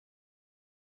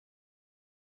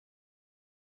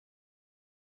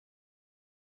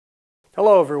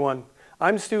Hello everyone,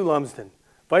 I'm Stu Lumsden,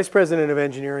 Vice President of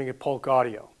Engineering at Polk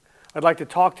Audio. I'd like to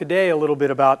talk today a little bit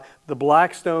about the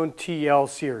Blackstone TL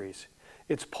series.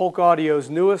 It's Polk Audio's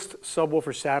newest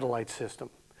subwoofer satellite system.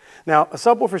 Now, a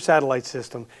subwoofer satellite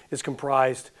system is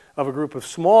comprised of a group of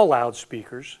small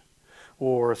loudspeakers,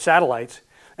 or satellites,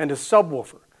 and a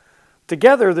subwoofer.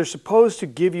 Together, they're supposed to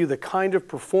give you the kind of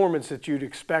performance that you'd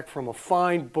expect from a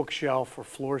fine bookshelf or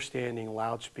floor-standing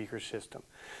loudspeaker system.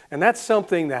 And that's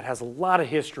something that has a lot of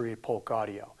history at Polk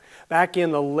Audio. Back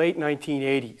in the late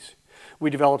 1980s, we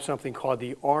developed something called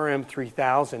the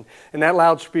RM3000, and that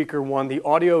loudspeaker won the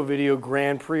Audio Video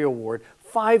Grand Prix Award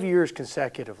 5 years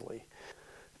consecutively.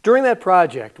 During that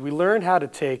project, we learned how to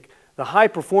take the high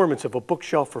performance of a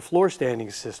bookshelf or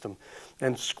floor-standing system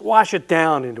and squash it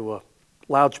down into a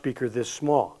loudspeaker this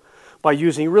small by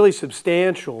using really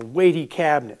substantial, weighty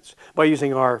cabinets, by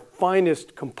using our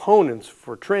finest components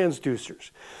for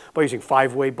transducers, by using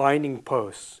 5-way binding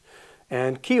posts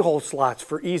and keyhole slots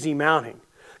for easy mounting.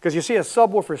 Because you see, a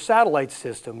subwoofer satellite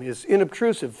system is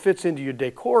inobtrusive, fits into your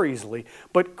decor easily,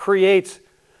 but creates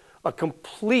a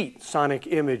complete sonic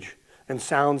image and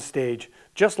sound stage,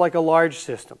 just like a large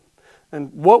system.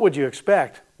 And what would you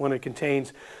expect when it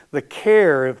contains the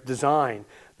care of design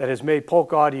that has made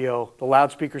Polk Audio the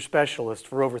loudspeaker specialist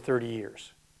for over 30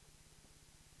 years?